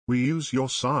We use your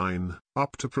sign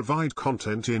up to provide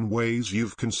content in ways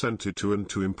you've consented to and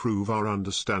to improve our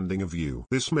understanding of you.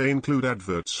 This may include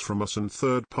adverts from us and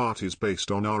third parties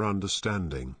based on our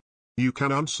understanding. You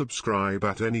can unsubscribe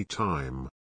at any time.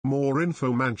 More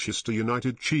info. Manchester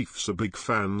United Chiefs are big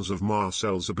fans of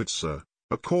Marcel Sabitzer,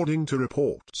 according to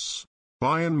reports.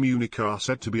 Bayern Munich are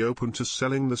said to be open to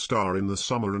selling the star in the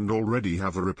summer and already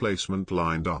have a replacement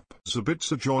lined up.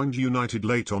 Sabitzer joined United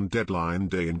late on deadline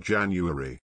day in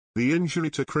January. The injury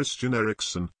to Christian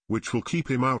Eriksen, which will keep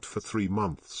him out for 3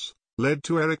 months, led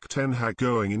to Erik ten Hag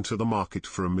going into the market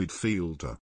for a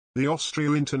midfielder. The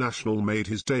Austria international made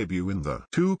his debut in the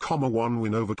 2-1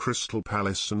 win over Crystal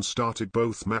Palace and started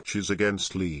both matches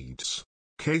against Leeds.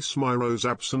 Casemiro's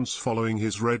absence following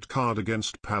his red card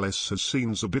against Palace has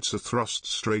seen Sabitzer thrust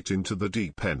straight into the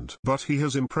deep end. But he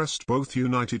has impressed both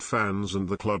United fans and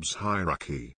the club's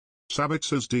hierarchy.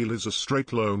 Sabitzer's deal is a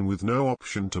straight loan with no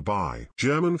option to buy.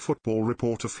 German football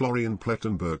reporter Florian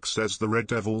Plettenberg says the Red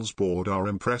Devils board are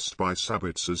impressed by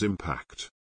Sabitzer's impact.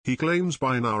 He claims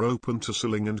Bayern are open to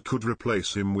selling and could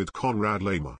replace him with Konrad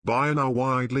Laimer. Bayern are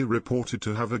widely reported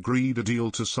to have agreed a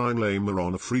deal to sign Laimer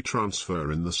on a free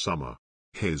transfer in the summer.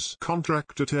 His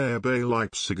contract at RB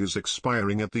Leipzig is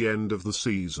expiring at the end of the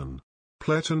season.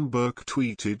 Plettenberg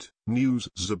tweeted, "News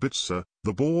Sabitzer,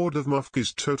 the board of MUFG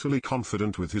is totally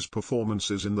confident with his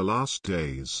performances in the last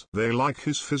days. They like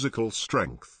his physical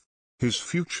strength. His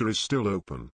future is still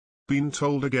open. Been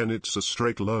told again it's a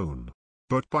straight loan.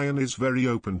 But Bayern is very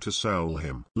open to sell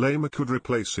him. Laimer could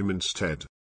replace him instead."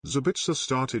 Sabitzer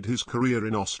started his career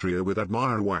in Austria with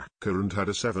Admira Wacker and had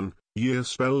a 7-year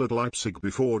spell at Leipzig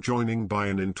before joining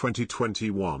Bayern in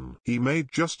 2021. He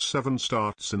made just 7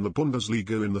 starts in the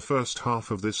Bundesliga in the first half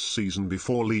of this season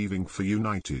before leaving for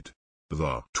United.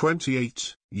 The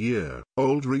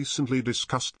 28-year-old recently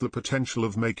discussed the potential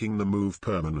of making the move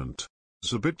permanent.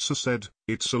 Sabitzer said,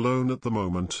 "It's a loan at the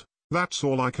moment, that's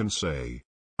all I can say.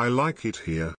 I like it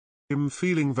here. I'm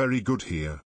feeling very good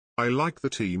here. I like the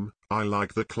team, I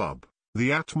like the club,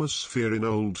 the atmosphere in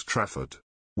Old Trafford.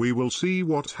 We will see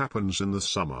what happens in the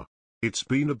summer. It's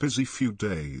been a busy few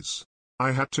days.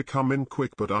 I had to come in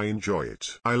quick but I enjoy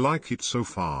it. I like it so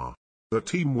far. The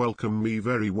team welcomed me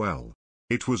very well.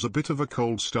 It was a bit of a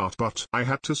cold start but I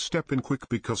had to step in quick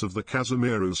because of the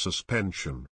Casemiro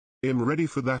suspension. I'm ready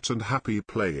for that and happy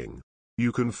playing.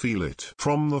 You can feel it.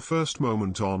 From the first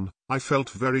moment on, I felt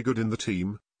very good in the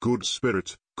team, good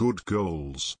spirit, good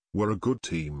goals, we're a good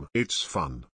team. It's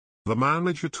fun. The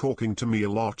manager talking to me a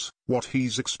lot, what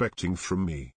he's expecting from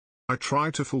me. I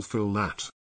try to fulfill that.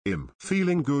 I'm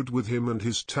feeling good with him and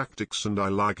his tactics and I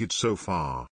like it so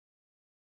far.